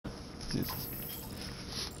Jesus.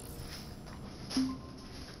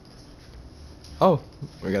 Oh,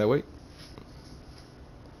 we gotta wait.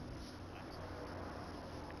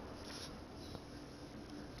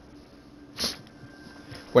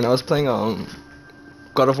 When I was playing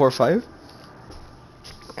God of War 5,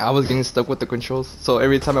 I was getting stuck with the controls. So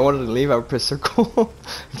every time I wanted to leave, I would press circle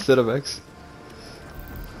instead of X.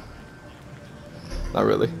 Not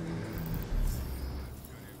really.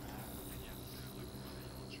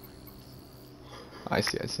 I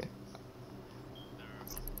see, I see.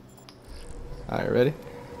 Alright, ready?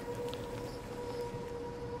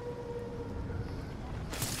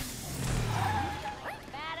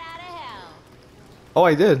 Oh,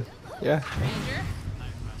 I did. Yeah.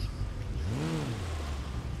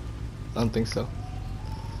 I don't think so.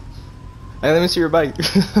 Hey, let me see your bike.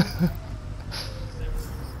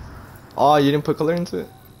 Oh, you didn't put color into it?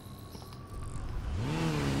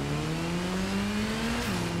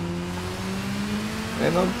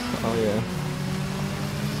 Oh yeah.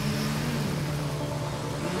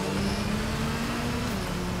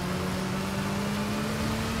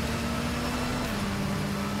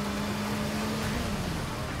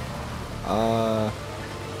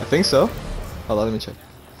 I think so. Hold on, let me check.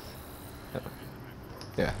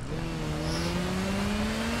 Yeah.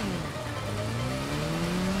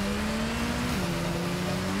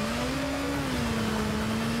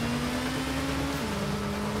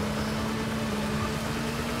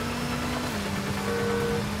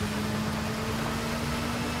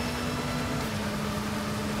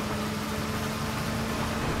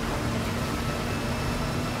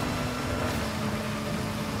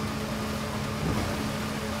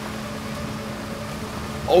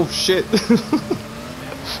 Oh shit!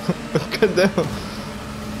 God damn.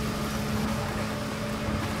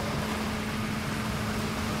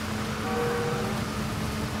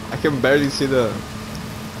 I can barely see the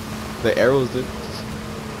arrows, dude.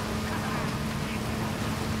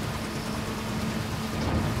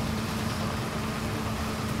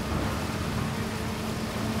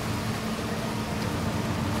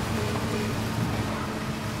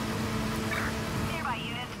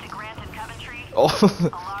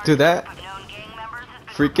 Oh, dude, that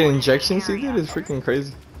freaking injection seat, dude, is freaking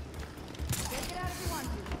crazy.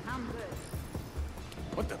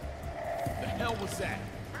 What the hell was that?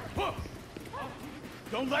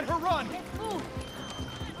 Don't let her run! I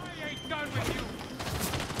ain't done with you!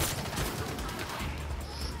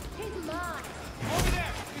 Over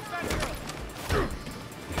there! It's that girl!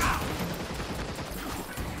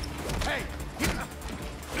 Hey!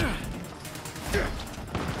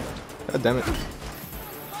 God damn it.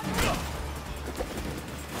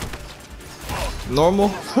 Normal?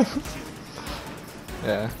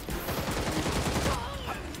 Yeah.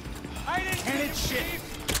 I didn't hit shit!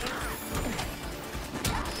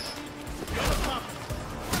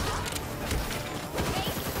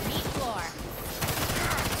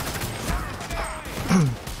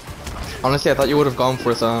 Honestly, I thought you would have gone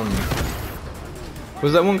for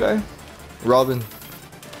who's that one guy? Robin.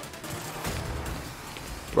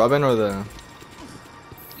 Robin or the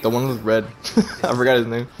one with red? I forgot his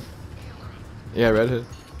name. Yeah, redhead.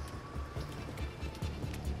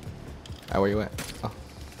 Ah, where you at? Oh.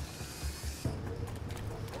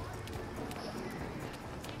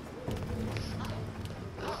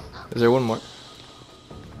 Is there one more?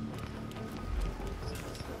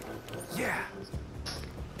 Yeah.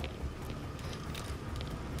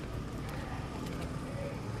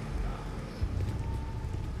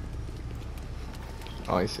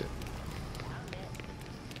 Oh, I see it.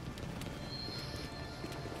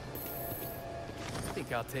 I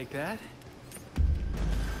think I'll take that.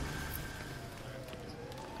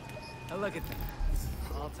 Now look at that.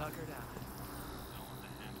 All tuckered out.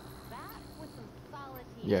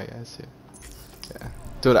 Yeah, I see it. Yeah.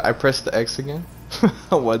 Dude, I pressed the X again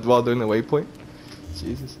while doing the waypoint.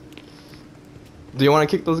 Jesus. Do you want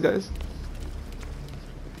to kick those guys?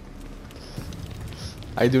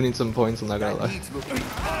 I do need some points, I'm not gonna lie.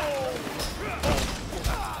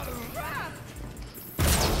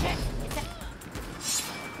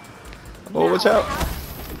 Oh, watch out!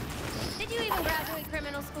 Did you even graduate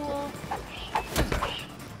criminal school?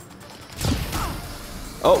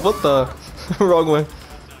 Oh, what the? Wrong way.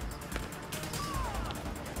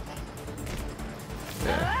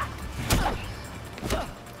 Yeah.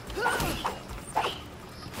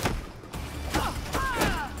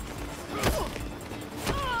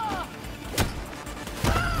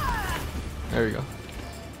 There we go.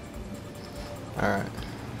 Alright.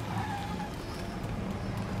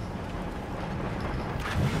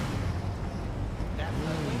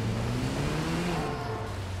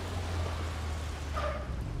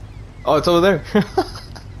 Oh, it's over there.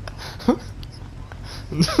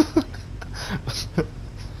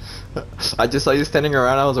 I just saw you standing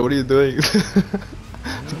around. I was like, what are you doing?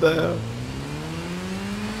 What the hell?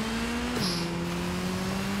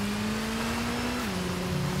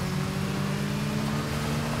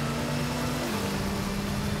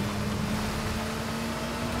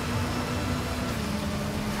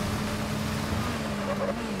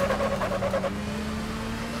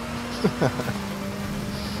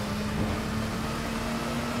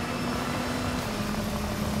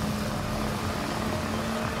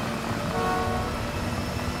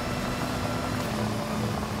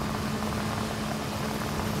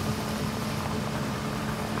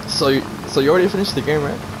 So you already finished the game,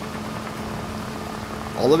 right?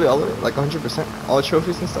 All of it, like 100%, all the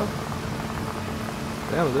trophies and stuff.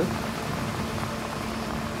 Damn, dude.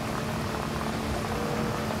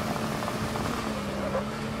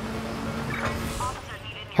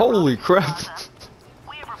 Holy crap!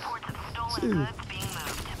 We have reports of stolen Jeez. goods being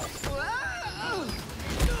moved.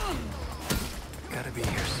 Gotta be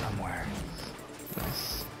here somewhere.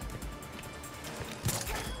 Nice.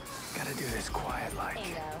 Gotta do this quiet like.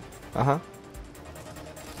 Uh huh.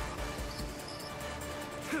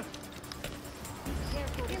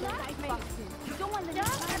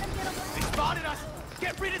 They spotted us.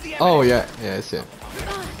 Get rid of the Oh yeah, yeah, I see it.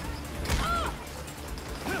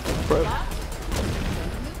 Bro.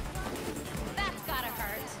 That's gotta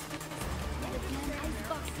hurt.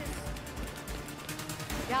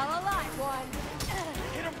 Y'all alive, one.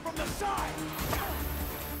 Hit him from the side.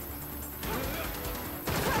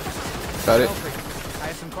 Got it. I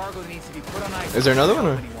have some cargo that needs to be put on ice. Is there another one,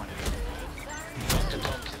 or? Dr.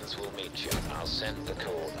 Tompkins will meet you. I'll send the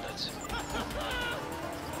coordinates.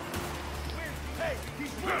 Hey,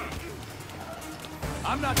 he's ready.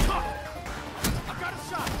 I'm not talking. I've got a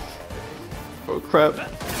shot. Oh crap.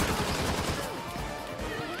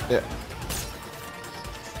 Yeah.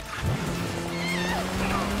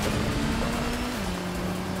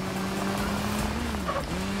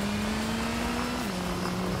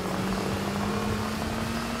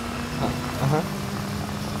 Uh-huh.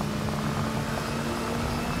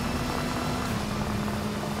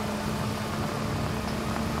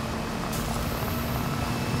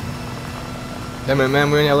 Damn it, man,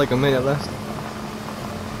 we only have like a minute left.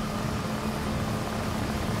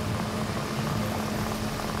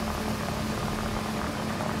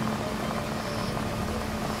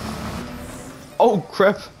 Oh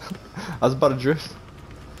crap! I was about to drift.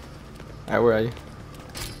 Alright, where are you?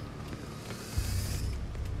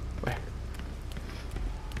 Where?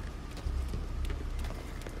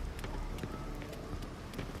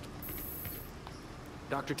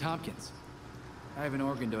 Dr. Tompkins, I have an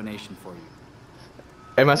organ donation for you.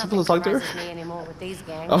 Am I supposed to talk to her? Nothing surprises me anymore with these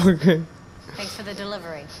gangs. Oh, okay. Thanks for the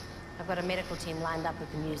delivery. I've got a medical team lined up who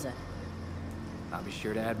can use it. I'll be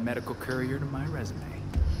sure to add medical courier to my resume.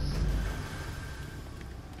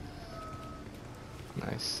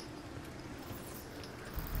 Nice.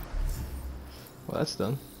 Well, that's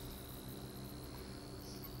done.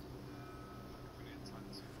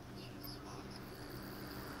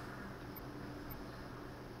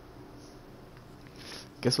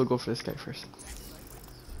 Guess we'll go for this guy first.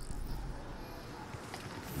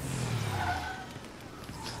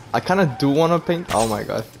 I kind of do want to paint. Oh my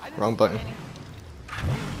god, wrong button.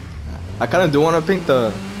 I kind of do want to paint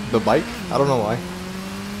the bike. I don't know why,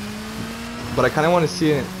 but I kind of want to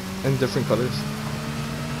see it in different colors.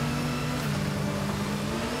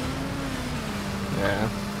 Yeah.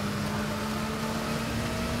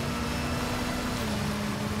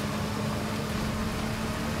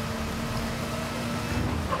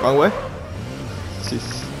 Wrong way?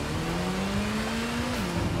 Jeez.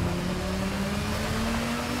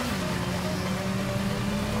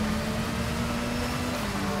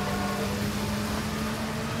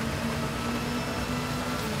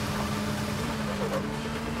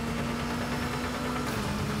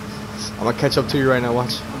 I'm gonna catch up to you right now,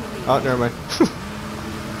 watch. Oh, never mind.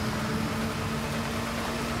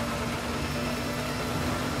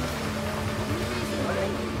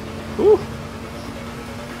 Ooh.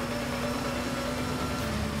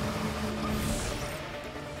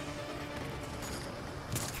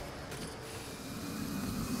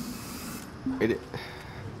 Made it.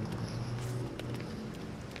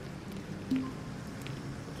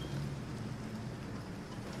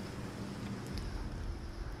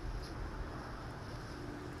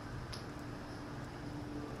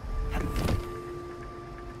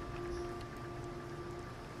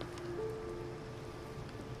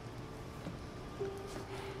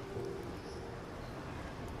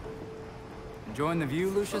 Enjoying the view,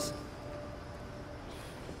 Lucius?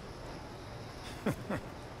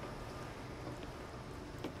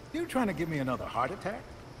 You trying to give me another heart attack?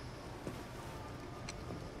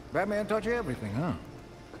 Batman taught you everything, huh?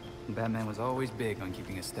 Batman was always big on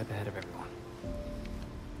keeping a step ahead of everyone.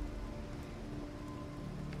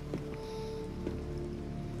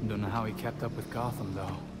 Don't know how he kept up with Gotham,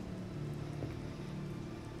 though.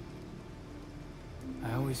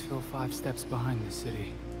 I always feel 5 steps behind the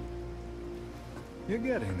city. You're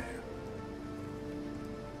getting there.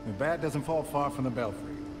 The bat doesn't fall far from the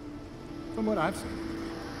belfry. From what I've seen.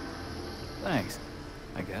 Thanks,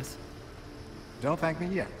 I guess. Don't thank me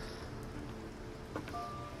yet.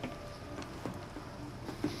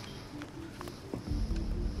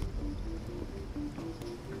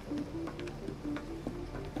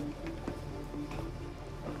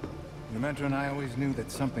 The mentor and I always knew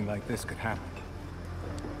that something like this could happen.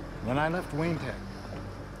 When I left Wayne Tech,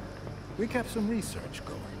 we kept some research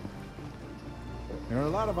going. There are a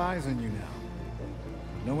lot of eyes on you now.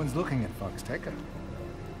 No one's looking at Fox Tech.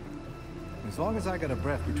 As long as I got a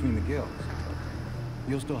breath between the gills,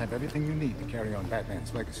 you'll still have everything you need to carry on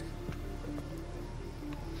Batman's legacy.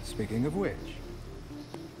 Speaking of which...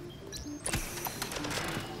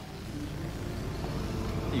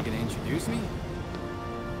 You gonna introduce me?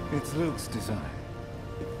 It's Luke's design.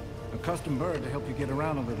 A custom bird to help you get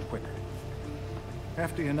around a little quicker.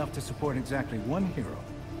 Hefty enough to support exactly one hero.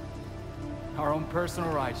 Our own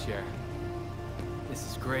personal rideshare. This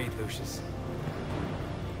is great, Lucius.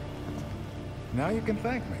 Now you can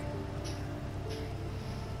thank me.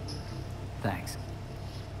 Thanks.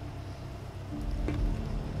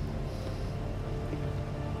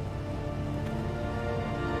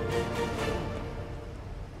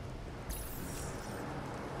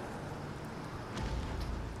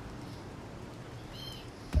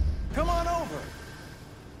 Come on over.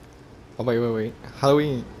 Oh wait. How do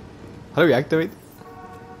we activate?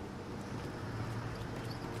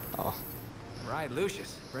 Oh. Right,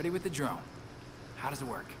 Lucius. Ready with the drone. How does it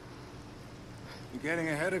work? You're getting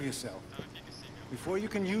ahead of yourself. Before you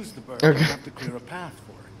can use the bird, Okay. you have to clear a path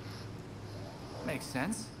for it. Makes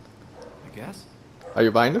sense, I guess. Are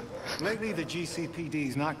you buying them? Lately, the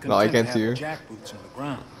GCPD's not No, I content can't to see have you. jackboots on the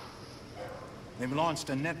ground. They've launched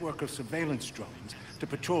a network of surveillance drones to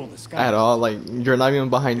patrol the skies. At all? Like, you're not even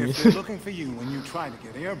behind me. If they're looking for you when you try to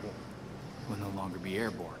get airborne, We'll no longer be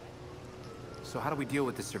airborne. So how do we deal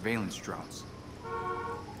with the surveillance drones?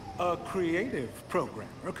 a creative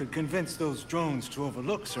programmer could convince those drones to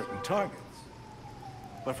overlook certain targets.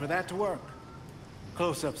 But for that to work,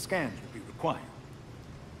 close-up scans would be required.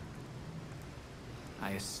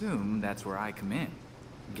 I assume that's where I come in.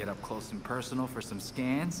 Get up close and personal for some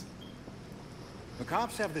scans? The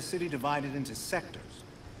cops have the city divided into sectors,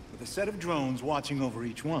 with a set of drones watching over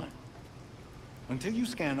each one. Until you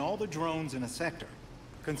scan all the drones in a sector,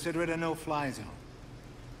 consider it a no-fly zone.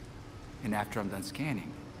 And after I'm done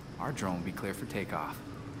scanning, our drone will be clear for takeoff.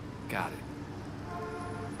 Got it.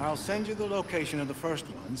 I'll send you the location of the first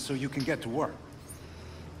one so you can get to work.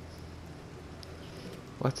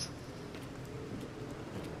 What?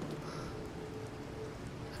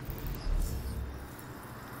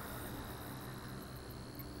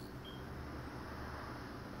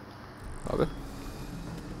 Okay.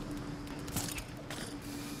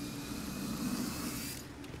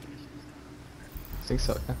 I think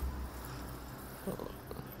so, yeah.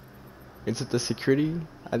 Is it the security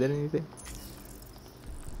identity thing?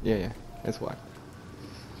 Yeah, that's why.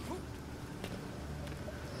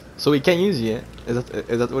 So we can't use it yet?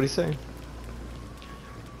 Is that what he's saying?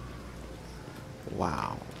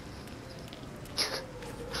 Wow.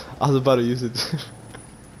 I was about to use it.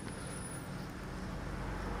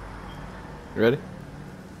 You ready?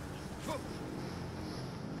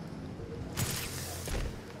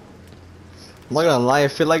 I'm not gonna lie, I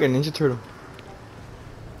feel like a Ninja Turtle.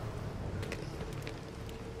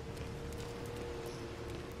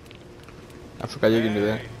 I forgot you can do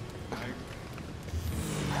that.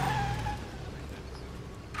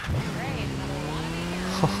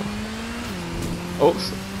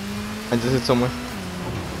 Oops. I just hit someone.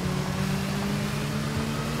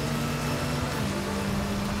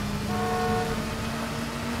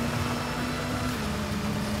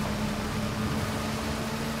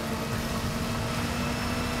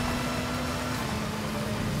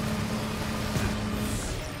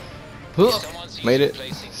 If someone's Made it.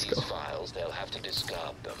 replacing Let's these go. files, they'll have to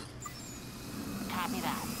discard them. Copy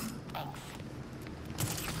that. Thanks.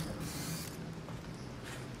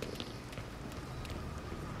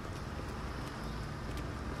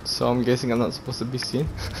 So I'm guessing I'm not supposed to be seen.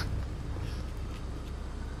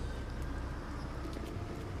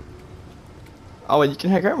 Oh wait, you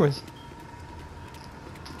can hack cameras.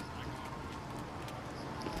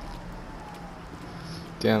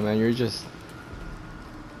 Damn, man, you're just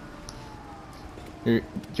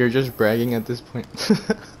bragging at this point. Look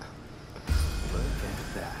at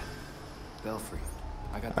that. Belfry,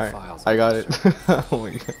 I got the Alright, files. I got on it. this server. Oh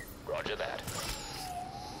my god. Roger that.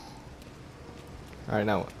 Alright,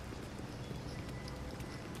 now what?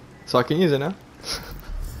 So I can use it now?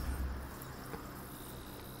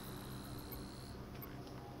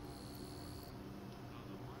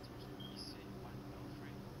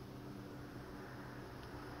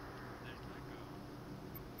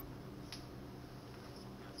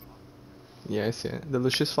 Yeah, I see it. The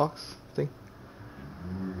Lucius Fox thing.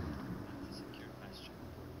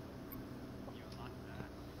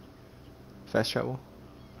 Fast travel.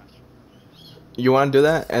 You want to do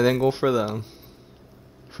that and then go for the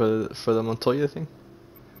Montoya thing?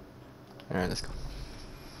 Alright, let's go.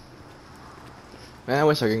 Man, I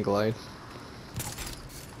wish I could glide.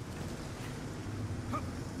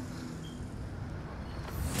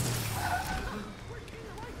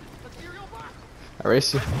 I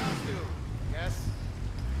race you. Yes.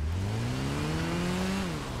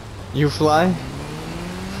 You fly?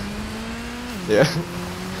 Yeah.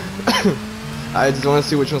 I just want to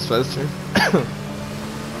see which one's faster.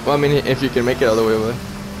 Well, I mean, if you can make it all the way away.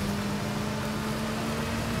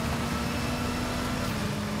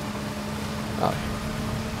 Oh.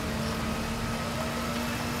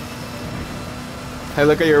 Hey,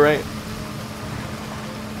 look at your right.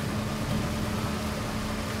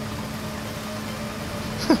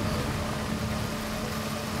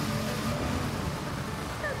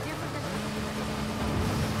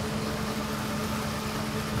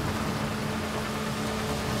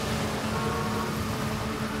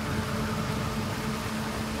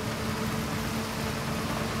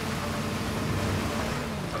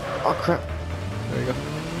 Oh crap. There you go.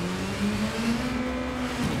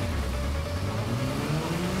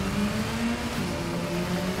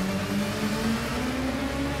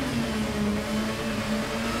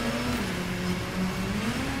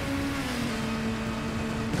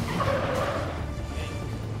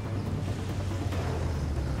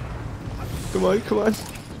 Come on, come on.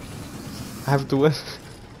 I have to win.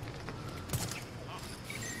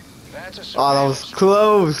 That's a Oh, that was surveillance.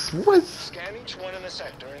 close. What? Scan each one in the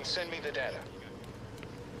sector and send me the data.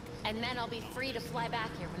 And then I'll be free to fly back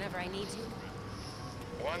here whenever I need to.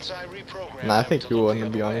 Once I reprogram Nah, I them think to you look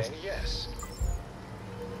wouldn't, the to be other way, honest. Yes.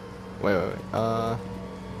 Wait.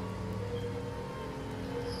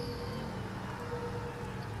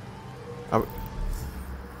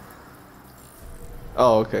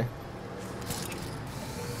 Oh, okay.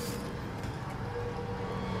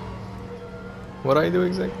 What do I do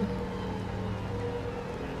exactly?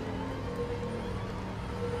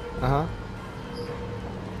 Uh-huh.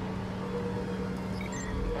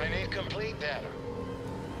 I need complete data.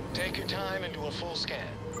 Take your time and do a full scan.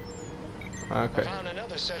 I Okay. found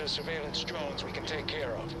another set of surveillance drones we can take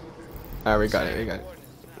care of. Alright, we got it.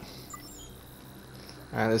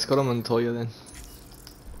 Alright, let's go to Montoya then.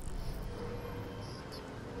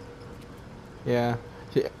 Yeah.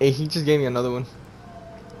 He just gave me another one.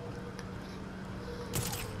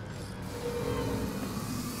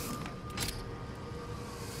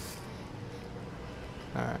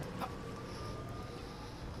 Alright.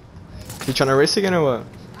 You trying to race again or what?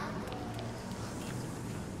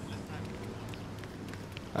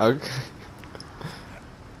 Okay.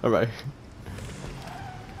 Alright.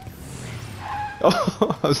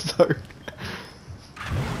 Oh, I'm stuck.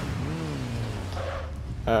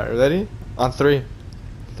 Alright, ready? On 3.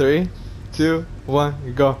 3, 2,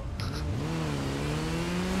 1, go.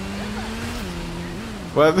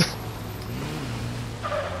 What?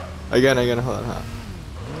 Again, hold on.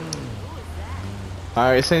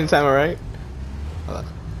 Alright, same time, alright? Hold on.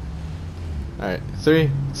 Alright, 3,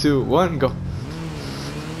 2, 1, go.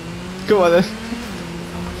 Come on then.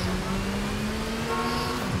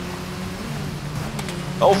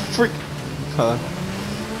 Oh, freak. Hold on.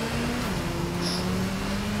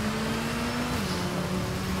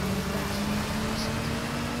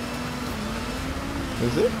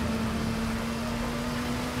 Is it?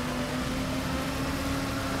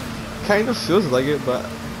 Kind of feels like it, but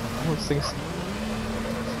I don't think so.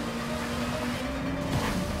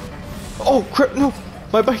 Oh crap, no!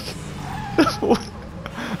 My bike! What?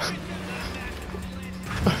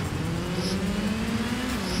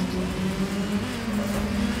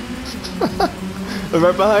 I'm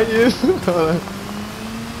right behind you!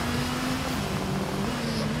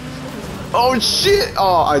 Oh shit!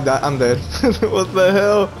 Oh, I'm dead. What the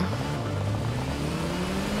hell?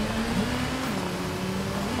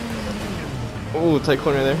 Oh, tight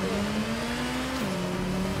corner there.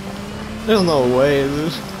 There's no way,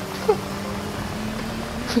 dude.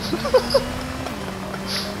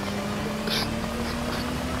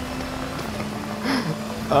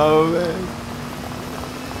 Oh man.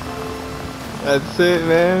 That's it,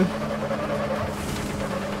 man.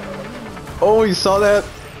 Oh, you saw that?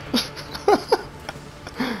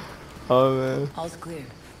 Oh man. All's clear.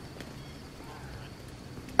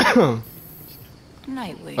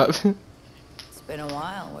 Nightly. It's been a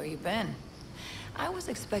while. Where you been? I was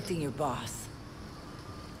expecting your boss.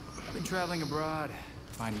 I've been traveling abroad,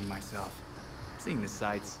 finding myself, seeing the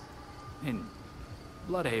sights, in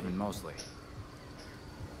Bloodhaven mostly.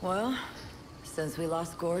 Well, since we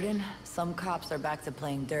lost Gordon, some cops are back to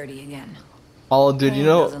playing dirty again. Oh, dude, you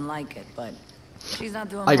know, doesn't like it, but she's not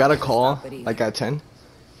doing I got a much to call stop it either. like at 10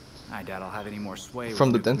 I doubt I'll have any more sway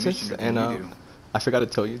from the with new dentist, commissioner and than you do. I forgot to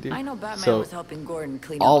tell you, dude. I know Batman So was helping Gordon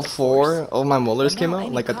clean all up the 4 force. of my molars But came now out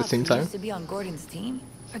any like at the cops same who time, used to be on Gordon's team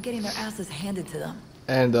are getting their asses handed to them.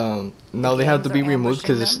 and now they have to Gangs be are removed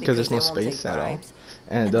ambushing because them there's no they won't take space at all. bribes.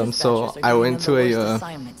 And so dispatchers are I giving went them to the worst a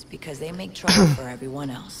assignments because they make trouble for everyone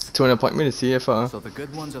else. to an appointment to see if So the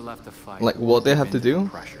good ones are left to fight. like what they have to do,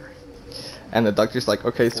 Pressure. and the doctor's like,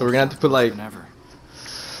 okay, so we're gonna have to put like Well,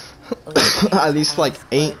 at least like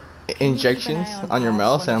 8 can you keep an injections eye on your cops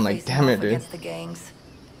mouth, when and I'm they're like, facing damn it, off dude. against the gangs?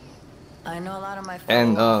 I know a lot of my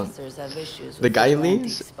And fellow officers have issues the with guy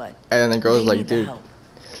vigilantes, leaves, but and the girl's they like, need the dude, help.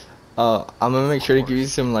 I'm gonna make sure to give you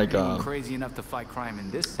some like Anyone crazy enough to fight crime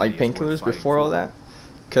in this like city is worth painkillers fighting before all for. that,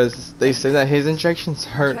 because they say that his injections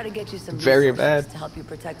I'll hurt try to get you some very resources bad, to help you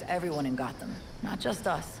protect everyone in Gotham, not just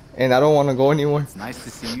us. and I don't want to go anymore. It's nice to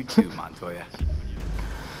see you too, Montoya.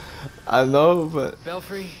 I know, but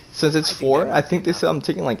Belfry, since it's I think 4, that might I be think they said enough. I'm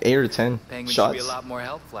taking like 8 or 10 Penguin should be a shots, lot more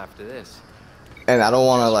helpful after this. and I don't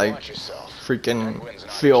want to Just like watch yourself. freaking Penguin's not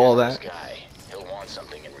a feel all generous that. guy. He'll want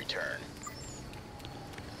something in return.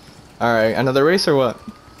 All right, another race or what?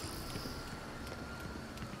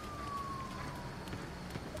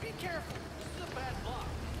 Be careful. This is a bad block.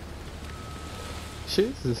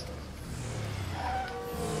 Jesus.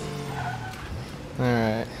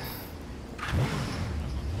 Alright.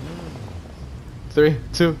 3,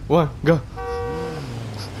 2, 1, go.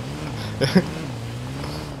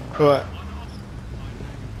 What?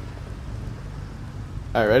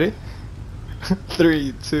 Alright, ready?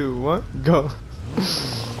 3, 2, 1, go.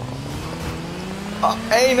 Oh,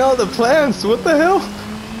 hey, no, the plants! What the hell?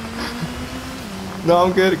 No,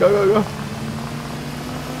 I'm good. Go, go, go.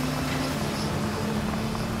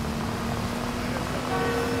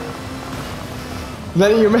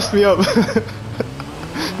 Then you messed me up.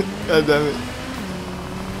 God damn it.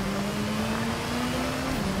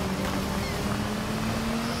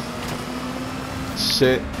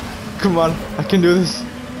 Shit. Come on, I can do this.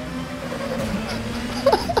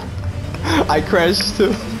 I crashed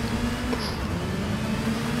too.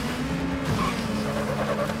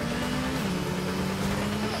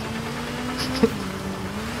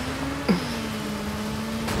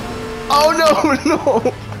 Oh no, no!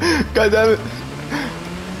 God damn it.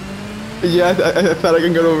 Yeah, I thought I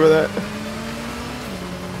can get over that.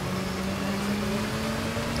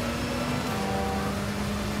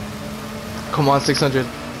 Come on, 600.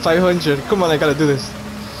 500. Come on, I gotta do this.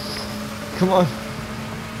 Come on.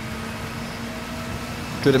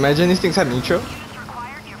 Dude, imagine these things had nitro. That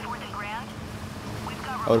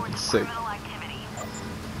would've been sick.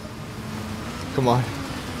 Come on.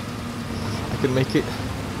 I can make it.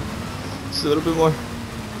 Just a little bit more.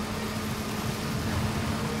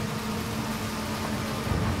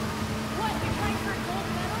 What? You're trying for a gold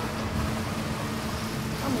medal?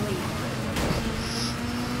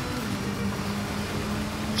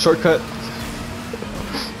 Shortcut.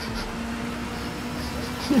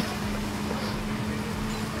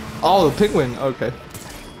 Oh, the penguin. Okay.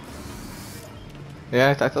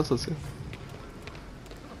 Yeah, I thought so too.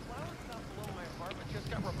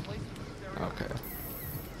 Okay.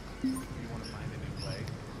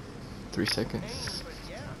 3 seconds.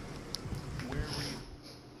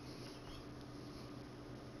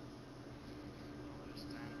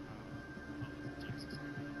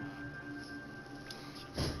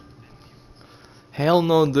 Hell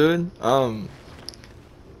no, dude.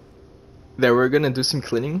 They were gonna do some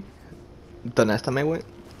cleaning the next time I went,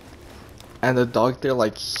 and the dog there,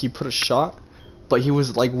 like, he put a shot, but he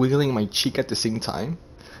was like wiggling my cheek at the same time.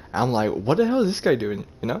 I'm like, what the hell is this guy doing,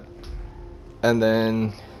 you know? And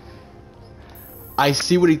then I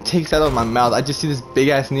see what he takes out of my mouth. I just see this big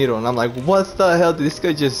ass needle, and I'm like, what the hell did this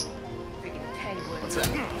guy just... What's that?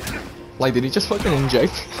 Like, did he just fucking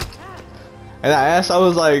inject? And I asked, I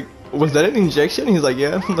was like, was that an injection? He's like,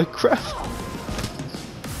 yeah. I'm like, crap.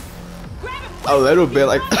 A little bit,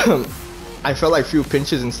 like, I felt like few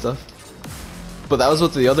pinches and stuff. But that was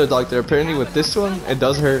with the other dog there. Apparently with this one, it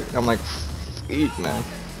does hurt. I'm like, eat, man.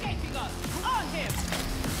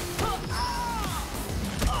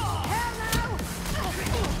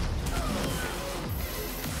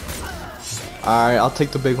 Alright, I'll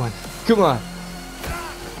take the big one. Come on.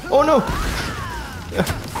 Oh no!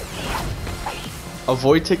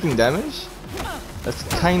 Avoid taking damage? That's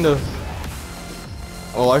kind of...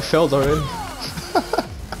 Oh, I failed already.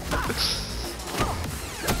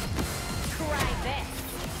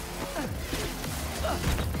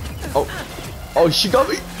 Oh. Oh, she got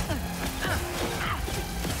me!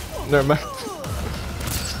 Never mind.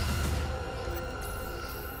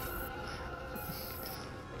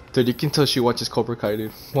 Dude, you can tell she watches Cobra Kai,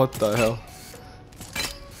 dude. What the hell?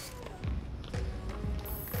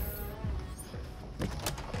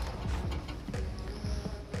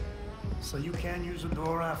 So you can't use a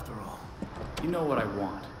door after all. You know what I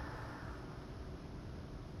want.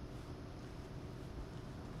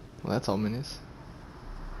 Well, that's ominous.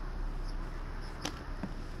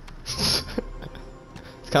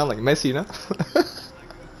 It's kind of like messy, you know?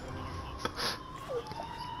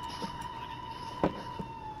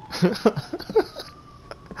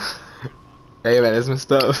 Hey man, it's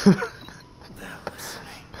messed up. They're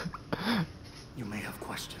listening. You may have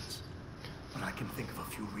questions, but I can think of a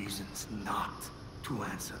few reasons not to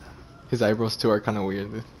answer them. His eyebrows too are kind of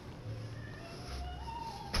weird, dude.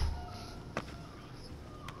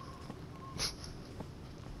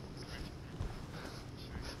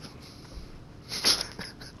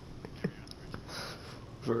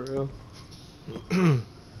 For real.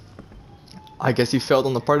 I guess he failed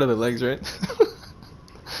on the part of the legs, right?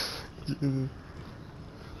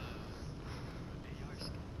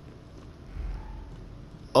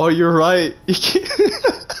 Oh, you're right. He can't.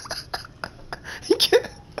 He can't.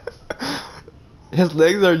 His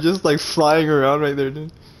legs are just like flying around right there,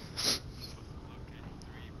 dude.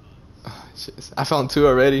 Oh, shit. I found two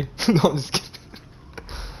already. No, I'm just kidding.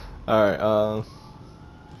 Alright,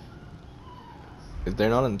 if they're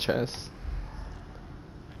not in the chest.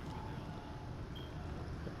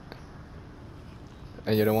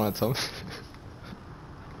 And you don't want to tell me?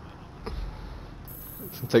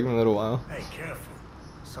 It's taking a little while. Hey, careful.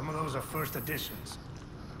 Some of those are first editions.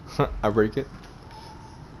 I break it.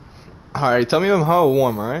 Alright, tell me how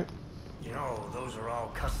warm, alright? You know, those are all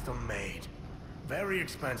custom made. Very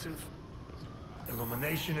expensive.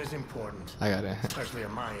 Illumination is important. I got it. Especially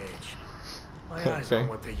at my age. My eyes Okay. aren't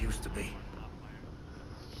what they used to be.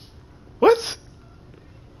 What?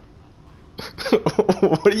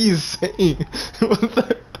 What are you saying? What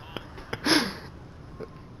the?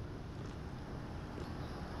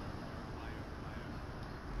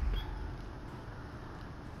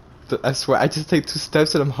 I swear, I just take 2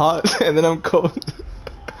 steps and I'm hot, and then I'm cold.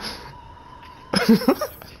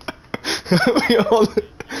 We all...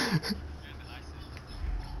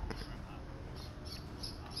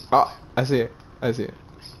 Oh, I see it. I see it.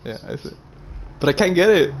 Yeah, I see it. But I can't get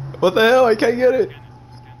it. What the hell? I can't get it.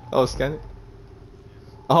 Oh, scan it.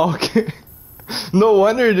 Oh, okay. No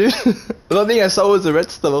wonder, dude. The only thing I saw was the red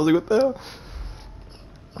stuff. I was like, what the hell?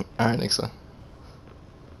 Alright, next one.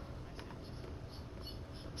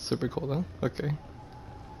 Super cool, huh? Okay.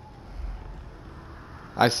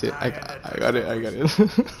 I see it. I got it. I got it.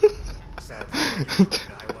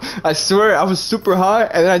 I swear, I was super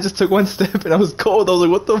hot, and then I just took 1 step, and I was cold. I was like,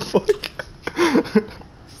 what the fuck?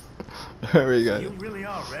 There we go. You really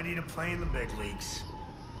are ready to play in the big leagues.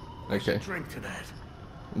 Okay. Drink to that.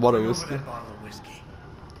 What a Bring over whiskey. that bottle of whiskey.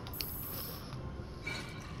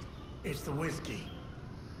 It's the whiskey.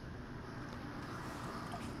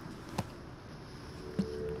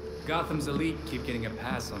 Gotham's elite keep getting a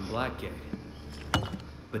pass on Blackgate.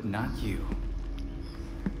 But not you.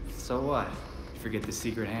 So what? Forget the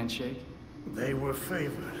secret handshake? They were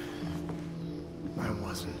favored. I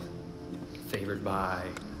wasn't. Favored by...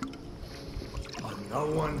 But no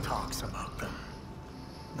one talks about them.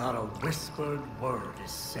 Not a whispered word is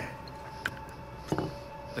said.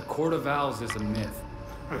 The Court of Owls is a myth.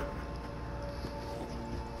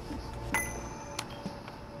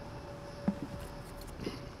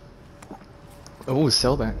 Oh,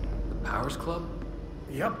 sell that. The Powers Club?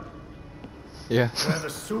 Yep. Yeah. Where the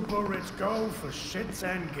super rich go for shits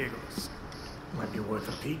and giggles. Might be worth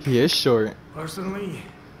a peek. He is short. Personally,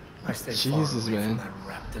 I stay Jesus, far away man. from that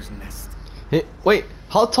raptor's nest. Hey, wait,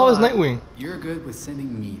 how tall is Nightwing? You're good with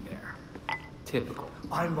sending me there. Typical.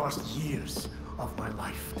 I lost years of my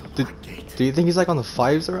life to Do, Blackgate. do you think he's like on the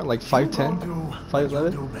 5s or like 5'10"? You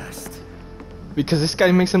 5'11"? do best. Because this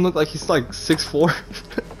guy makes him look like he's like 6'4".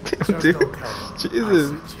 Just Dude, don't tell them I Jesus.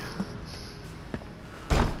 sent you.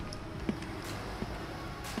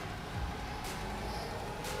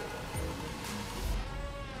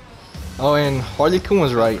 Oh, and Harley Quinn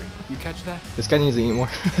was right. You catch that? This guy needs to eat more.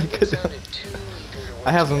 He sounded too eager to work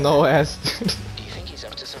I have together. no ass. Do you think he's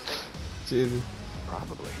up to something? Jesus.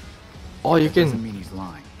 Probably. Oh, you That doesn't can mean he's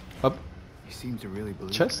lying. up. He seems to really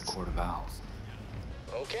believe Chest? in the Court of Owls.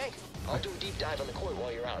 Okay, I'll do a deep dive on the court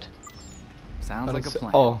while you're out. Sounds like a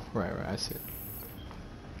plan. Oh, right, I see it.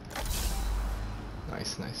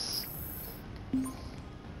 Nice, nice.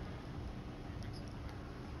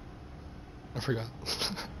 I forgot.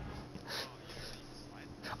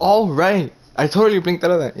 Oh, right. I totally blinked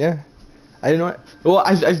out of that. Yeah. I didn't know it. Well,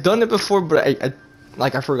 I've done it before, but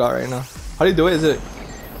I forgot right now. How do you do it? Is it?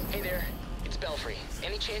 Hey there, it's Belfry.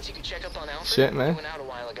 Any chance you could check up on Alfred? Shit, man. He went out a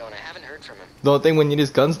while ago and I haven't heard from him. The only thing we need is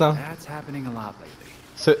guns now. That's happening a lot lately.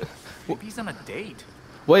 So, Maybe he's on a date.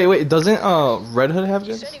 wait. Doesn't Red Hood have He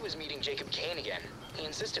guns? said he was meeting Jacob Kane again. He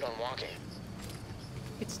insisted on walking.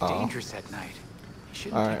 It's Oh. dangerous at night. You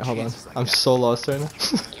shouldn't All right, take hold on. chances like I'm that. so lost right now.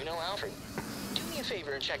 You know Alfred? Do me a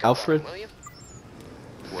favor and check Alfred? up on him,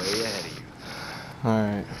 will you? Way ahead of you. All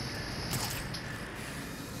right.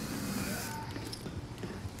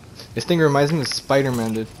 This thing reminds me of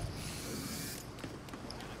Spider-Man, dude.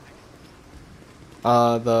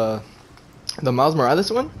 The Miles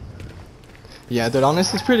Morales one? Yeah, dude,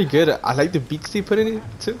 honestly, it's pretty good. I like the beats they put in it,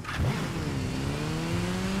 too.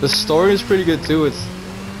 The story is pretty good, too. It's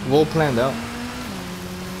well planned out.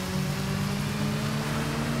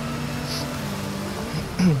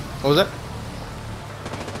 What was that?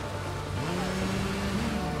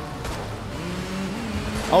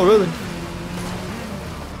 Oh, really?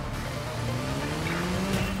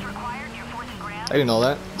 I didn't know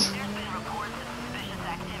that.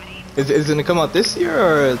 Is it gonna come out this year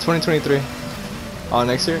or 2023? Oh,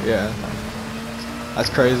 next year? Yeah. That's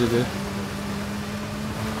crazy, dude.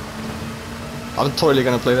 I'm totally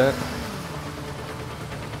gonna play that.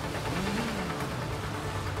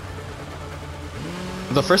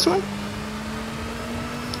 The first one?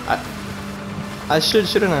 I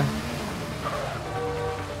shouldn't I?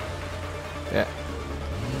 Yeah.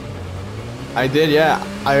 I did, yeah.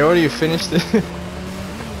 I already finished it.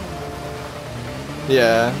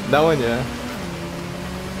 Yeah, that one, yeah.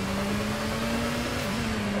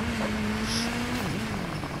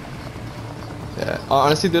 Yeah.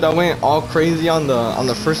 Honestly, dude, I went all crazy on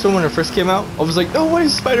the first one when it first came out. I was like, no way,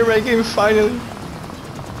 Spider-Man game finally.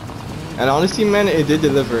 And honestly, man, it did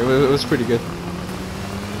deliver. It was pretty good.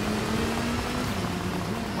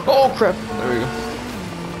 Oh crap! There we go.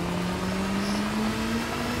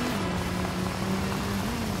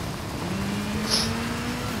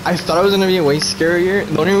 I thought it was gonna be way scarier.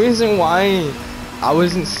 The only reason why I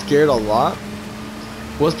wasn't scared a lot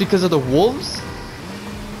was because of the wolves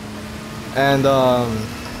and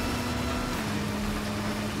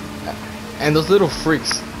those little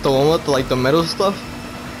freaks. The one with like the metal stuff.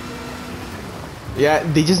 Yeah,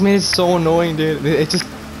 they just made it so annoying, dude. It just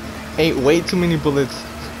ate way too many bullets.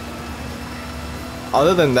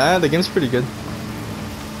 Other than that, the game's pretty good.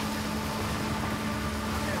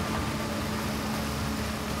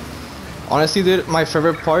 Honestly, dude, my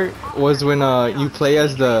favorite part was when you play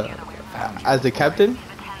as the captain.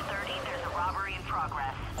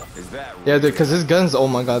 Yeah, dude, cause his guns, oh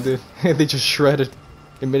my god, dude, they just shredded.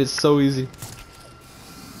 It made it so easy.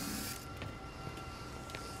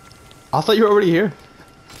 I thought you were already here.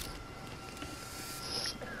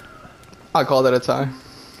 I call that a tie.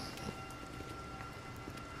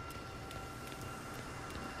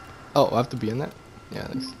 Oh, I have to be in that? Yeah,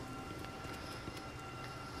 thanks.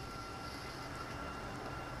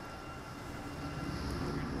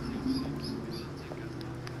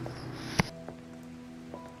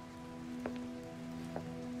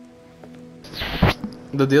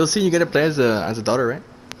 The DLC you get to play as a daughter, right?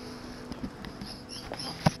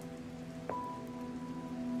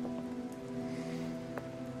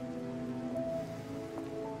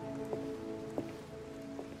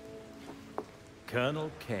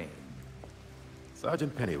 Colonel Kane.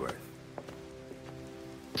 Sergeant Pennyworth.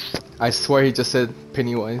 I swear he just said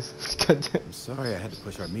Pennywise. God damn. I'm sorry I had to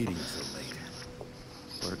push our meeting so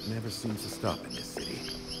late. Work never seems to stop in this city.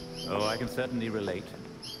 Oh, I can certainly relate.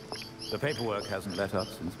 The paperwork hasn't let up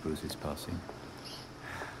since Bruce's passing.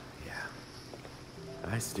 Yeah.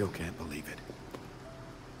 I still can't believe it.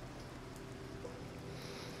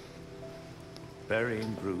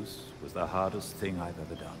 Burying Bruce was the hardest thing I've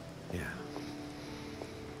ever done. Yeah.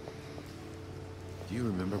 Do you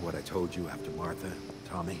remember what I told you after Martha,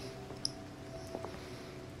 Tommy?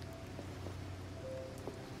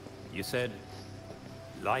 You said,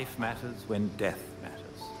 life matters when death matters.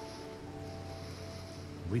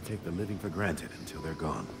 We take the living for granted until they're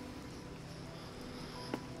gone.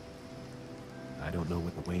 I I don't know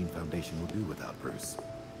what the Wayne Foundation will do without Bruce.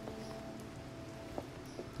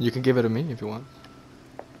 You can give it to me if you want.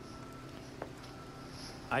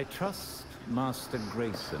 I trust Master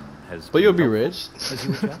Grayson has. But you'll be rich. As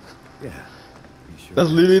you adjust? Yeah. Be sure That's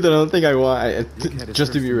literally the only thing I want. Nick had his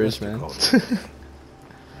Just to first be rich, semester man. called today.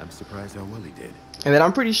 I'm surprised how well he did. And then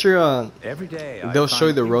I'm pretty sure Every day they'll I show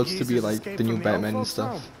you find the new roads to be Jesus like escaped the new from the old Batman and folks'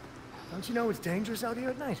 stuff. home. Don't you know it's dangerous out here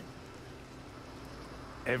at night?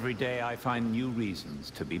 Every day I find new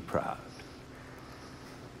reasons to be proud.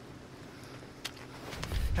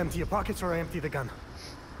 Empty your pockets or I empty the gun.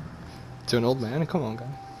 To an old man? Come on, guy.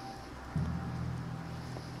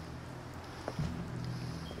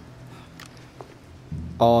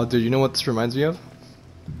 Oh, dude, you know what this reminds me of?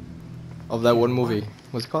 Of that one movie.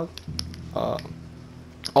 What's it called?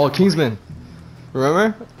 Oh, Kingsman.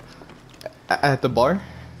 Remember? At the bar?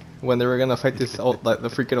 When they were gonna fight this old, like, the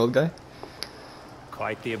freaking old guy?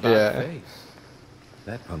 Quite the about Yeah. face.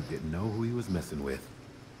 That punk didn't know who he was messing with.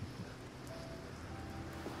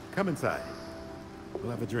 Come inside. We'll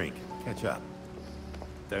have a drink. Catch up.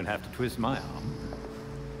 Don't have to twist my arm.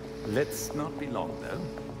 Let's not be long, though.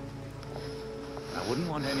 I wouldn't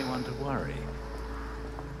want anyone to worry.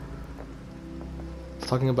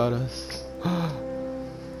 Talking about us.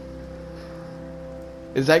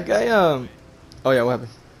 Is that guy, Oh yeah, what happened?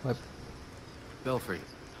 What happened? Belfry,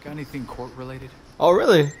 got anything court-related? Oh,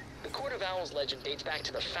 really? The Court of Owls legend dates back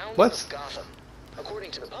to the founding What? of Gotham.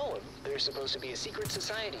 According to the poem, there's supposed to be a secret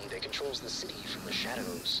society that controls the city from the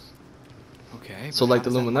shadows. Okay, So but like how the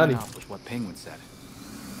does that line Illuminati. up with what Penguin said?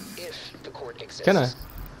 If the court exists, Can I?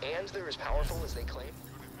 and they're as powerful as they claim,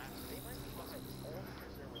 they might be behind all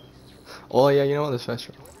prisoner releases from Oh yeah, you know what? That's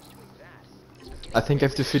faster. I think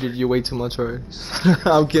I've defeated you way too much already.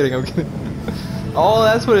 I'm kidding, I'm kidding. Oh,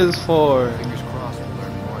 that's what it's for. Fingers crossed we'll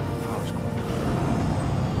learn more at the Powers Corner.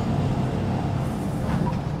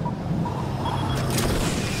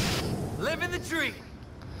 Living the dream!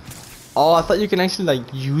 Oh, I thought you can actually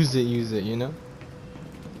like use it, you know?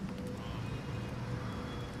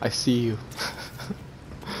 I see you.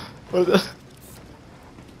 What the?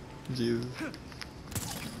 Jesus.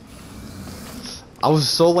 I was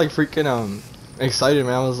so like freaking excited,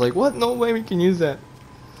 man. I was like, what? No way we can use that.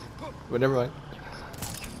 But never mind.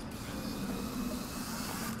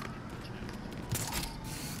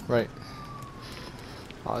 Right.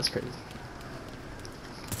 Oh, that's crazy.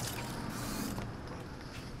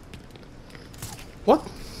 What?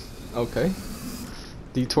 Okay.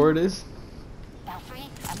 Detour it is. Belfry,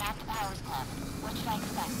 I'm at the Powers Club. What should I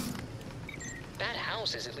expect? that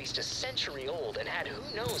house is at least a century old and had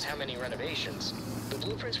who knows how many renovations. The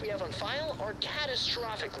blueprints we have on file are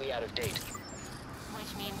catastrophically out of date.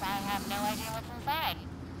 Which means I have no idea what's inside.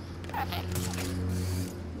 Perfect.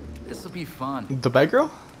 This'll be fun. The bad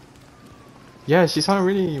girl? Yeah, she sounded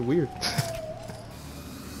really weird.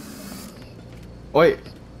 Wait.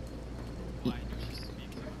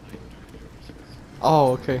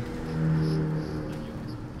 Oh, okay.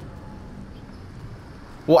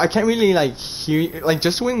 Well, I can't really like hear, like,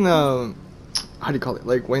 just when how do you call it?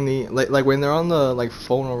 Like when the like when they're on the like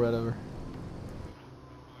phone or whatever.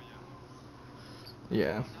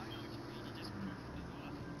 Yeah.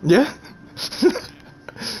 Yeah.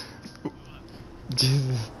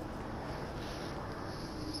 Jesus.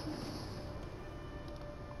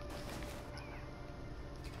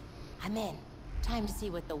 I'm in. Time to see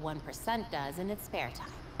what the 1% does in its spare time.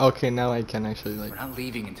 Okay, now I can actually like We're not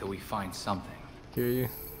leaving until we find something. hear you.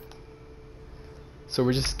 So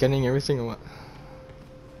we're just scanning everything or what?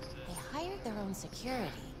 They hired their own security.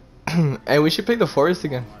 Hey, we should pick the forest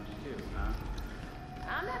again.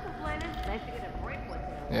 I'm not complaining. Nice to get a break once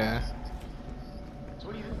in a while. Yeah.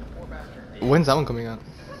 When's that one coming out?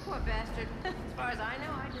 Poor bastard. As far as I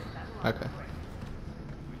know, I just got along. Okay.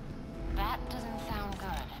 That doesn't sound good.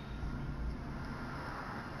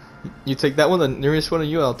 You take that one, the nearest one to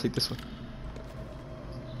you, I'll take this one.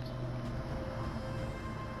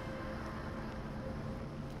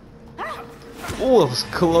 Oh, that was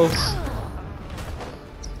close.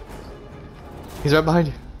 He's right behind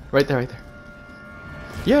you. Right there, right there.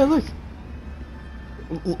 Yeah, look.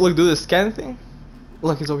 Look, do the scan thing.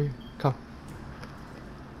 Look, he's over here. Come.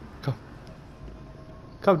 Come.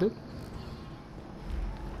 Come, dude.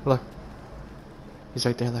 Look. He's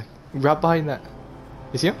right there, look. Right behind that.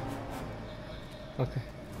 You see him? Okay.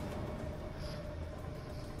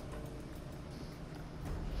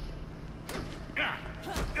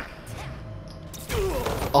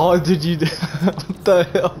 Oh, did you? What the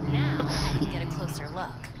hell? Now, we get a closer look.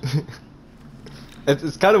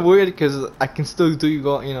 It's kind of weird because I can still do you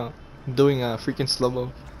go, you know, doing a freaking slow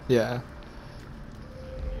mo. Yeah.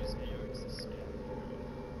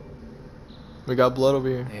 We got blood over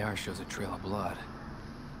here. AR shows a trail of blood.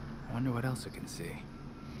 I wonder what else it can see.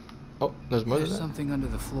 Oh, there's more than There's that. something under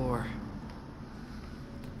the floor.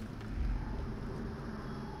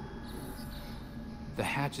 The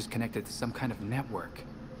hatch is connected to some kind of network.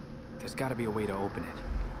 There's got to be a way to open it.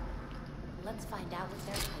 Let's find out what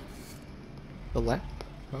they're hiding. The lamp?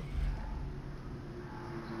 Oh.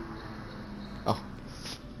 Oh.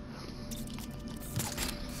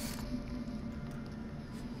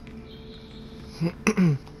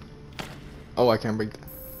 Oh, I can't break that.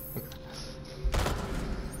 Okay.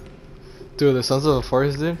 Dude, the Sons of the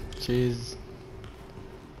Forest, dude? Jeez.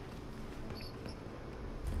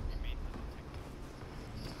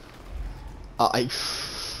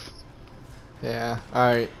 Yeah,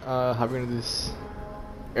 alright, how are we gonna do this?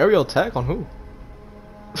 Aerial attack on who?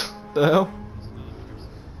 The hell?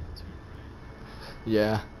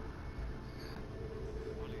 Yeah.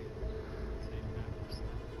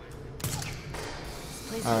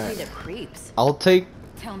 Place All is right. made of creeps. I'll take.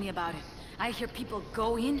 Tell me about it. I hear people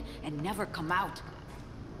go in and never come out.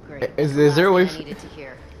 Great. Is That's the there a way last thing I needed to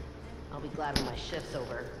hear. I'll be glad when my shift's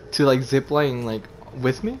over. to like zipline like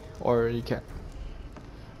with me, or you can't?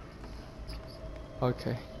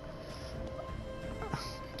 Okay.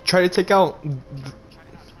 Try to take out.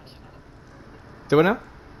 Do it now?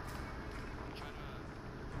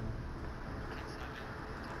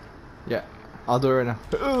 Yeah, I'll do it right now.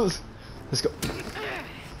 Let's go.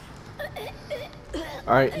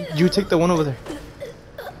 Alright, you take the one over there.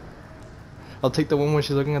 I'll take the one where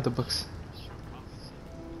she's looking at the books.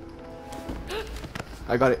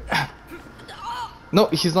 I got it. No,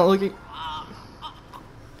 he's not looking.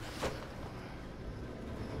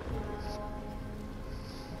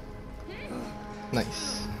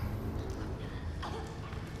 Nice.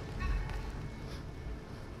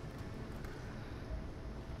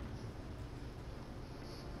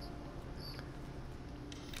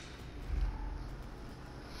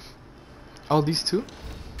 Oh, these two? They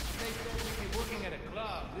told me you're working at a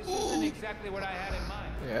club. This isn't exactly what I had in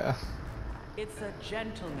mind. Yeah. It's a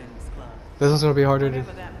gentleman's club. This one's gonna be harder to.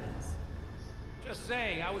 Whatever that means. Just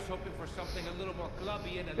saying, I was hoping for something a little more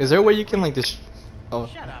clubby and Is there a way you can like this? Oh,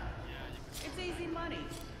 Shut up. It's easy money.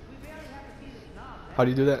 We barely have to see this knob. how do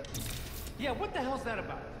you do that? Yeah, what the hell's that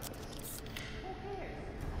about? Who cares?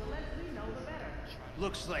 The less we know, the better.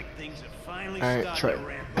 Looks like things have finally Alright, started try to it.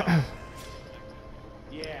 ramp up.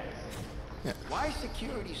 Yeah. Yeah. Why is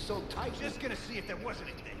security so tight? Just gonna see if there was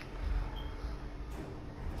anything.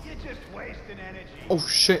 You're just wasting energy. Oh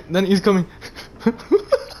shit! Then he's coming.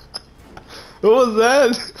 What was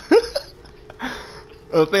that?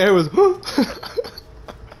 I think I was.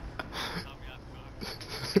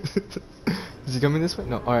 Is he coming this way?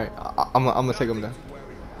 No. All right. I'm gonna take him down.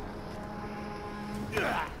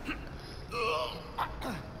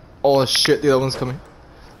 Oh shit! The other one's coming.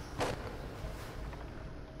 Oh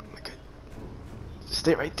my god!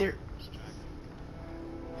 Stay right there.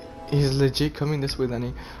 He's legit coming this way,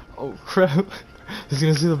 Lenny. Oh crap! He's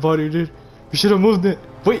gonna see the body, dude. We should have moved it.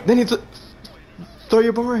 Wait, then he's. Throw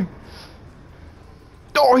your boomerang.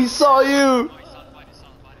 Oh, he saw you.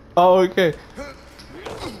 Oh, okay.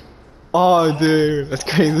 Oh, dude, that's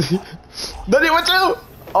crazy. Then he went too.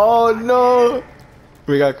 Oh no,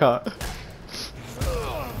 we got caught.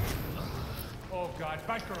 Oh god,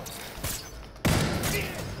 fight girl.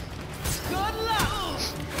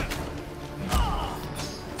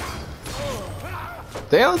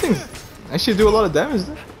 Damn, things actually do a lot of damage.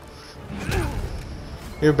 Though.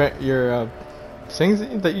 Your things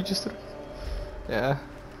that you just threw. Yeah.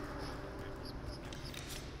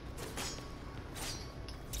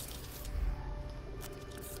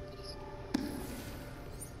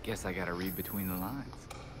 Guess I gotta read between the lines.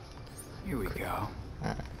 Here we go.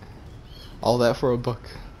 Alright. All that for a book.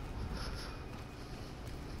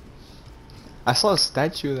 I saw a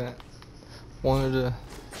statue that wanted to.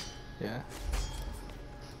 Yeah.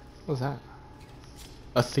 What was that?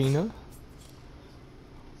 Athena?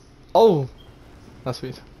 Oh! That's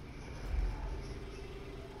sweet.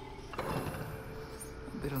 A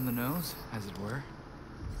bit on the nose, as it were.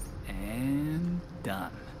 And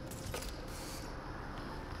done.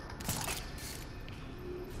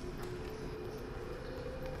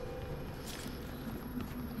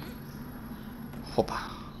 Hoppa.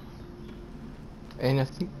 And I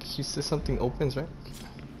think he said something opens, right?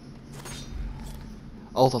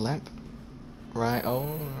 Oh, the lamp. Right,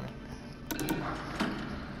 oh. Right.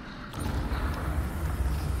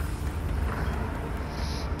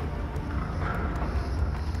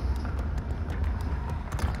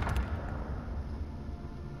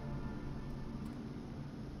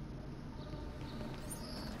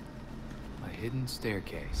 A hidden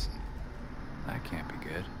staircase. That can't be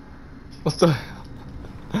good. What the hell?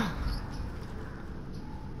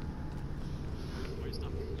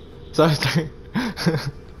 Sorry.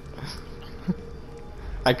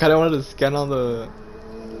 I kinda wanted to scan all the...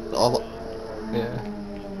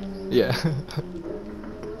 Yeah.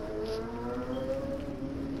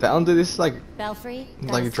 Down to this like... Belfry,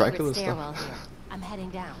 like Dracula stuff. stairwell here. I'm heading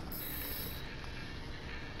down.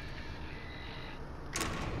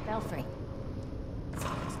 Belfry.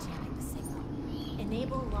 Someone's jamming the signal.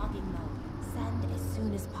 Enable logging mode. Send as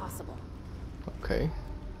soon as possible. Okay.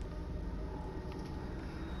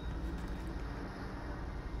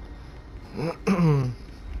 I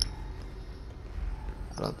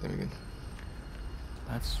don't think we can.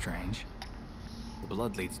 That's strange. The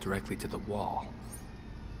blood leads directly to the wall.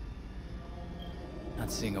 Not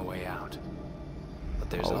seeing a way out. But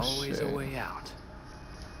there's always a way out.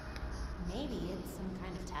 Maybe it's some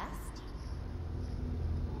kind of test?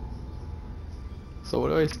 So what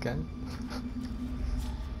do I scan?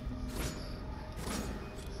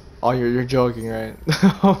 Oh, you're joking, right?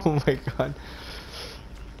 Oh my god.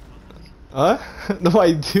 Huh? No,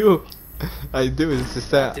 I do. I do. It's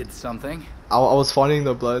just that. Did something. I was finding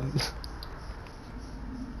the blood.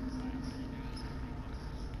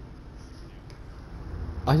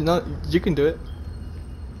 I know you can do it.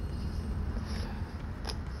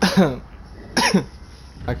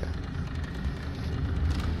 Okay.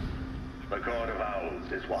 The God of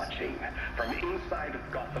Owls is watching from inside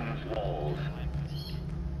of Gotham's walls.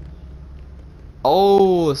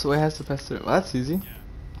 Oh, so it has to pass through. Well, that's easy.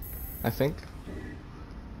 I think.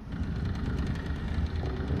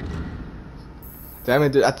 Damn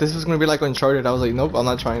it, dude. This was gonna be like Uncharted. I was like, nope, I'm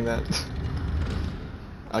not trying that.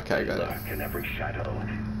 Okay, I got it. They lurk in every shadow,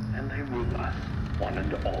 and they rule us, one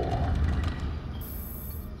and all.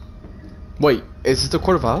 Wait, is this the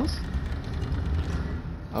Court of Owls?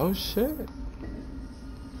 Oh shit.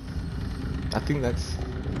 I think that's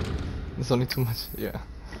only too much, yeah.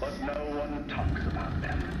 But no one talks about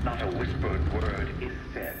them. Not a whispered word is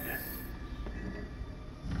said.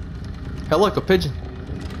 Hey, look, a pigeon.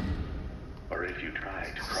 Or if you try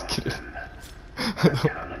to cross Kidding. them, the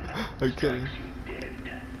cannon I'm kidding. strikes you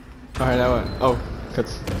dead. Alright, that one. Oh,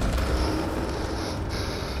 cuts.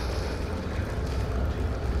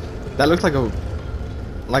 That looks like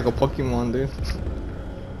a Pokemon, dude.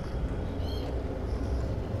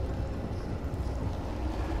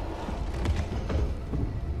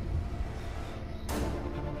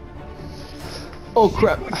 Oh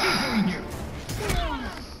crap.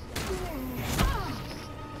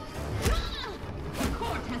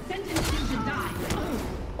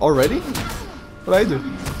 Already? What'd I do?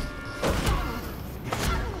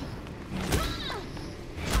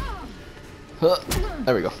 Huh.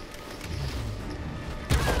 There we go.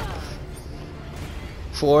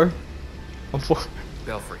 4. I'm 4.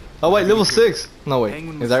 Belfry. Oh wait, level 6. No wait,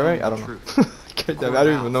 Penguin is that was right? I telling don't the know. God damn it, I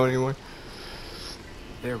don't even know anymore.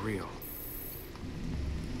 They're real.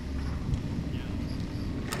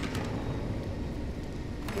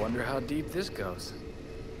 Wonder how deep this goes.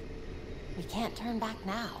 We can't turn back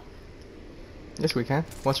now. Yes, we can.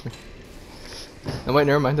 Watch me. No wait,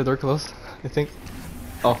 never mind. The door closed. I think.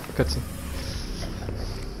 Oh, a cutscene.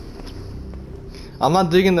 I'm not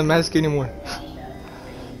digging the mask anymore.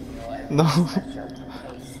 No.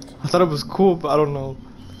 I thought it was cool, but I don't know.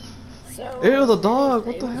 Ew, the dog.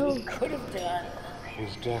 What the hell?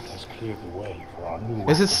 His death has cleared the way for our new.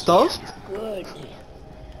 Is it stuffed? Good.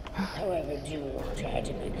 However, do try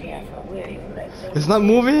to be careful where you let them. It's not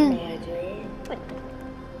moving.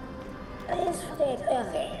 As for that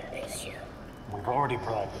other issue, We've already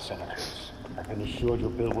bribed the senators. I've been assured your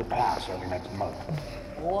bill will pass early next month.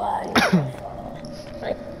 wonderful.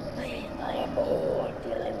 I am bored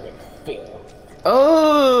dealing with filth.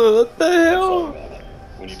 Oh, what the hell?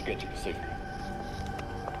 We need to get you to safety.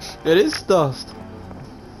 It is stuffed.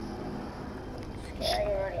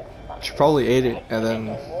 She probably ate it and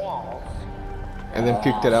then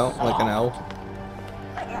picked it out like an owl.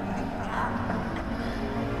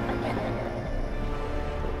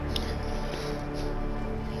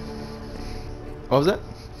 What was that?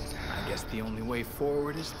 I guess the only way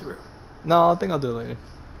forward is through. No, I think I'll do it later.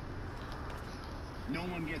 No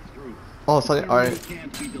one gets through. Oh, sorry. Alright.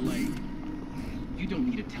 Can't be delayed. You don't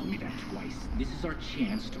need to tell me that twice. This is our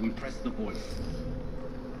chance to impress the voice.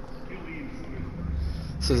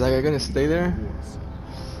 So is that guy gonna stay there?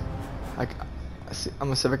 I'm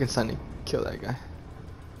gonna see if I can suddenly kill that guy.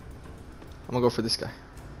 I'm gonna go for this guy.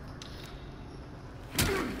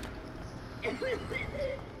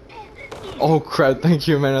 Oh crap, thank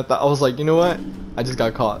you man. I was like, you know what? I just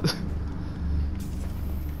got caught.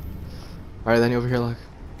 Alright, then over here, look.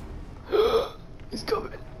 He's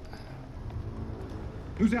coming.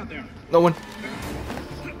 Who's out there? No one.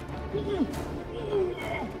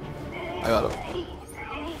 I got him.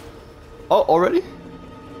 Oh, already?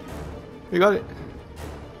 You got it.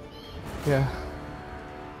 Yeah.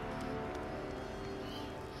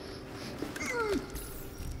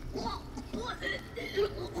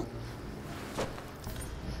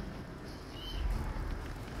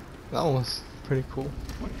 That one was pretty cool.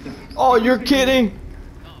 Oh, you're kidding!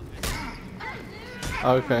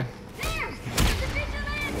 Okay.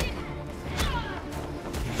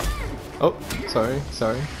 Oh, sorry.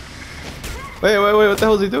 Wait, what the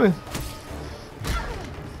hell is he doing?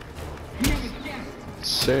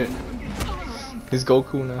 Shit. He's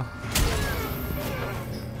Goku now.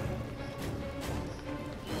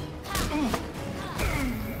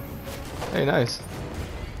 Hey, nice.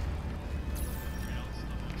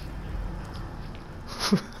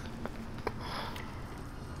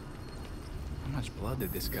 How much blood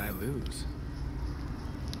did this guy lose?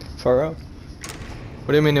 Far up. What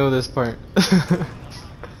do you mean know this part?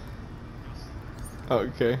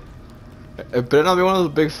 Okay. It better not be one of the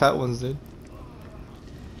big fat ones, dude.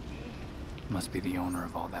 Must be the owner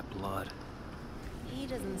of all that blood. He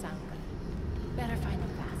doesn't sound good. Better find him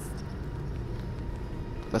fast.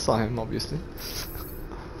 That's not him, obviously.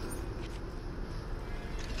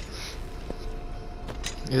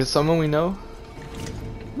 Is it someone we know?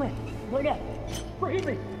 Wait up! Breathe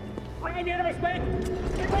me! I need the enemy's back!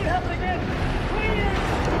 It might happen again! Please!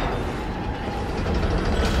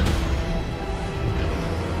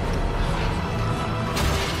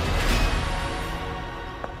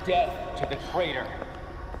 Death to the traitor!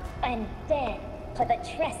 And death to the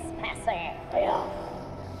trespasser.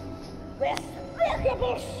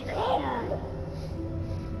 Despicable scum!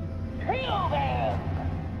 Kill them!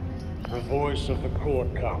 The voice of the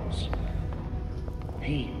court comes.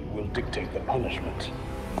 He will dictate the punishment.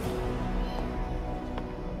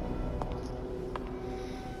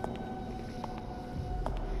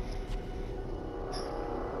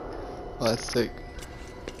 Oh, that's sick.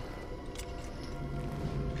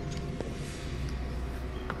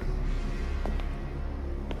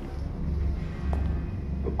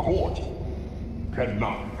 The court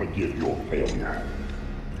cannot forgive your failure.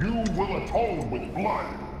 You will atone with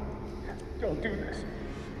blood. Don't do this.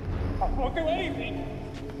 I won't do anything.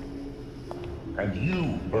 And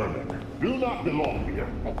you, Vermin, do not belong here.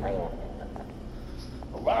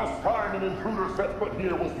 The last time an intruder set foot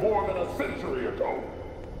here was more than a century ago.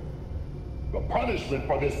 The punishment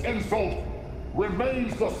for this insult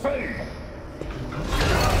remains the same.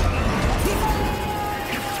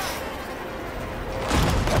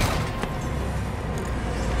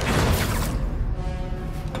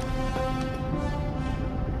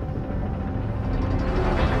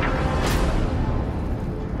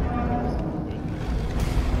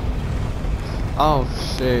 Oh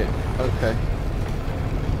shit, okay.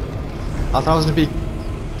 I thought it was gonna be...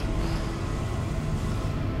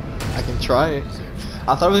 I can try it.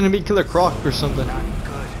 I thought it was gonna be Killer Croc or something.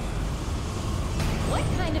 What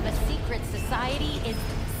kind of a secret society is this?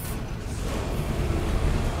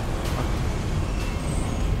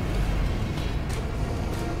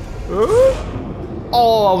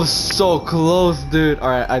 Oh, I was so close, dude.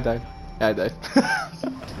 Alright, I died. Yeah, I died.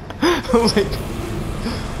 Oh my god.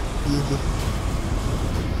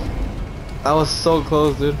 That was so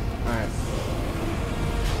close, dude. Alright.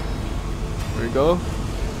 Here we go.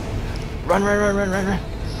 Run.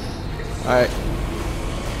 Alright.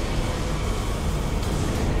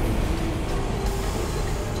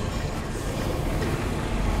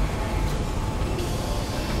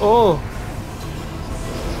 Oh!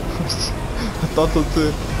 I thought so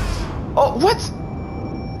too. Oh, what?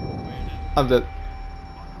 I'm dead.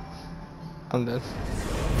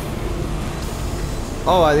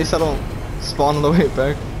 Oh, at least I don't spawn on the way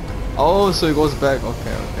back. Oh, so it goes back.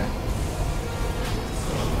 Okay.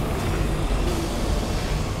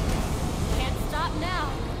 Can't stop now.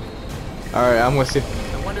 Alright, I'm with you.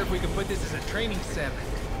 I wonder if we could put this as a training sim.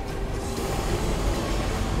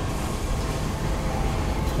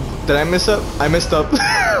 Did I mess up? I messed up.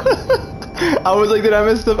 I was like, did I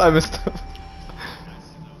mess up? I messed up.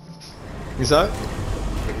 You saw it?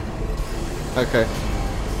 Okay.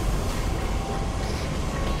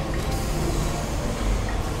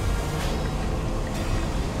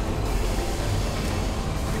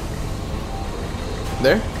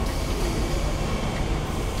 There?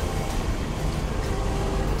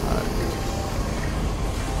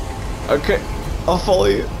 Okay, I'll follow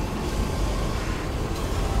you.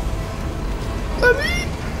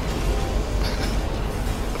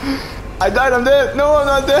 I died, I'm dead. No, I'm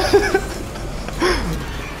not dead.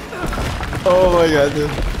 Oh my god, dude.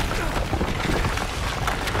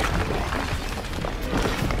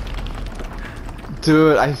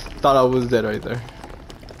 Dude, I thought I was dead right there.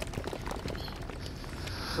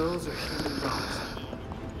 Those are human bones.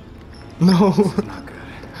 No. This is not good.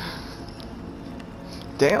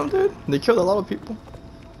 Damn, dude. They killed a lot of people.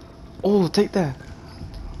 Oh, take that.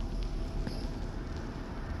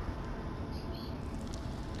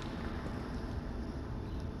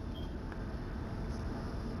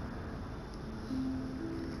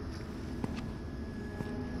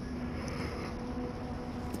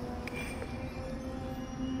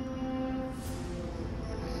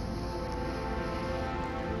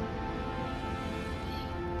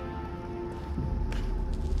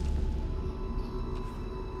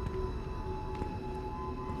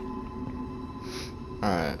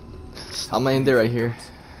 Alright. I'm gonna end it right here.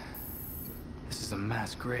 This is a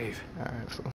mass grave. Alright,